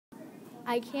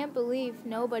I can't believe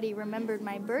nobody remembered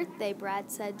my birthday,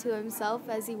 Brad said to himself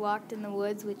as he walked in the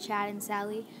woods with Chad and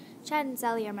Sally. Chad and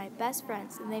Sally are my best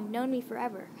friends, and they've known me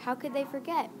forever. How could they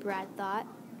forget? Brad thought.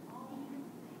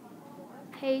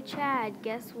 Hey, Chad,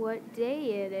 guess what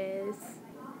day it is?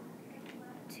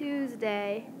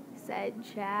 Tuesday, said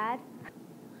Chad.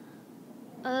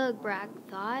 Ugh, Brad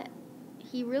thought.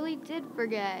 He really did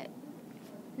forget.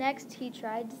 Next, he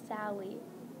tried Sally.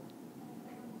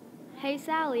 Hey,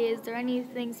 Sally, is there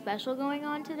anything special going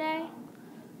on today?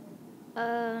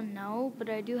 No, but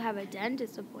I do have a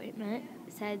dentist appointment,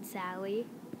 said Sally.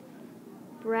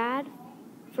 Brad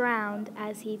frowned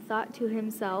as he thought to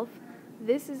himself,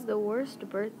 this is the worst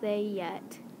birthday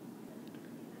yet.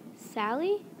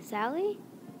 Sally? Sally?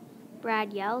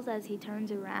 Brad yells as he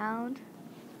turns around.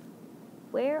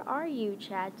 Where are you?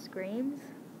 Chad screams.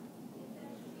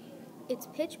 It's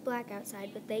pitch black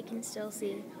outside, but they can still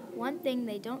see. One thing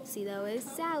they don't see, though, is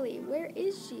Sally. Where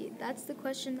is she? That's the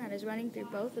question that is running through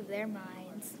both of their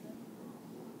minds.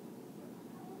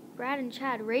 Brad and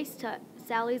Chad race to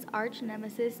Sally's arch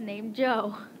nemesis named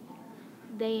Joe.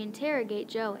 They interrogate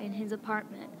Joe in his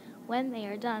apartment. When they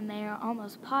are done, they are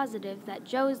almost positive that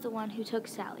Joe is the one who took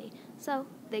Sally, so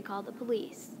they call the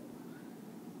police.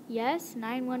 Yes,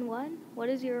 911? What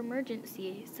is your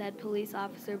emergency? Said Police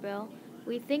Officer Bill.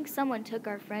 We think someone took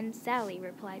our friend Sally,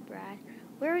 replied Brad.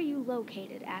 Where are you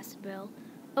located? Asked Bill.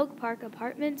 Oak Park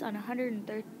Apartments on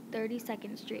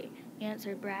 132nd Street,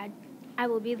 answered Brad. I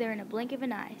will be there in a blink of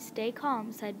an eye. Stay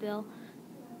calm, said Bill.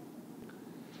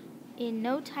 In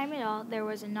no time at all, there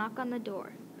was a knock on the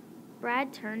door.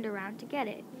 Brad turned around to get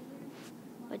it.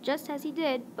 But just as he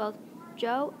did, both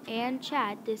Joe and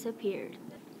Chad disappeared.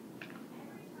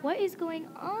 What is going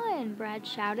on? Brad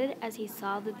shouted as he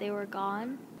saw that they were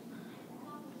gone.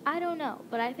 I don't know,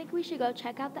 but I think we should go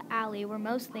check out the alley where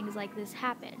most things like this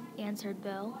happen, answered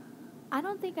Bill. I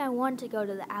don't think I want to go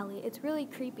to the alley. It's really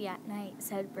creepy at night,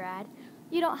 said Brad.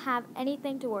 You don't have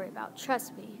anything to worry about,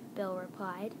 trust me, Bill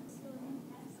replied.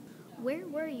 Where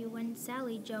were you when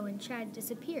Sally, Joe, and Chad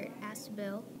disappeared? Asked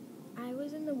Bill. I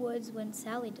was in the woods when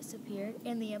Sally disappeared,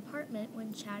 and the apartment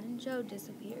when Chad and Joe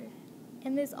disappeared.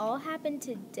 And this all happened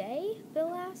today?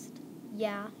 Bill asked.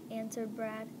 Yeah, answered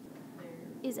Brad.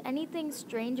 Is anything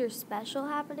strange or special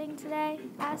happening today?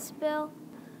 Asked Bill.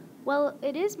 Well,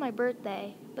 it is my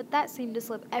birthday, but that seemed to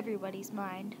slip everybody's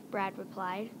mind, Brad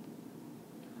replied.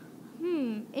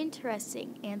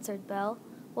 Interesting, answered Bill.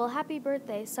 Well, happy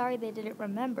birthday. Sorry they didn't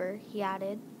remember, he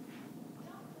added.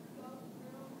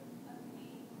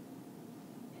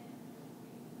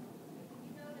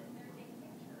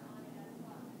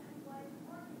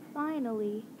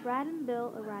 Finally, Brad and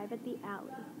Bill arrive at the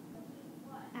alley.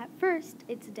 At first,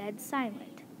 it's dead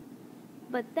silent.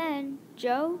 But then,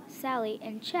 Joe, Sally,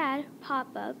 and Chad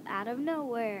pop up out of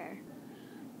nowhere.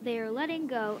 They are letting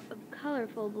go of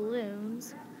colorful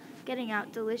balloons, getting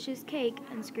out delicious cake,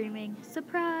 and screaming,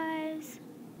 "Surprise!"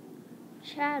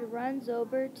 Chad runs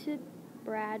over to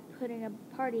Brad, putting a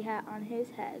party hat on his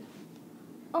head.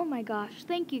 Oh my gosh,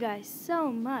 thank you guys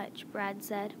so much, Brad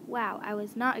said. Wow, I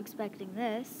was not expecting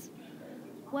this.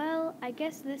 Well, I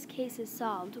guess this case is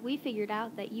solved. We figured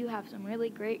out that you have some really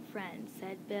great friends,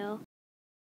 said Bill.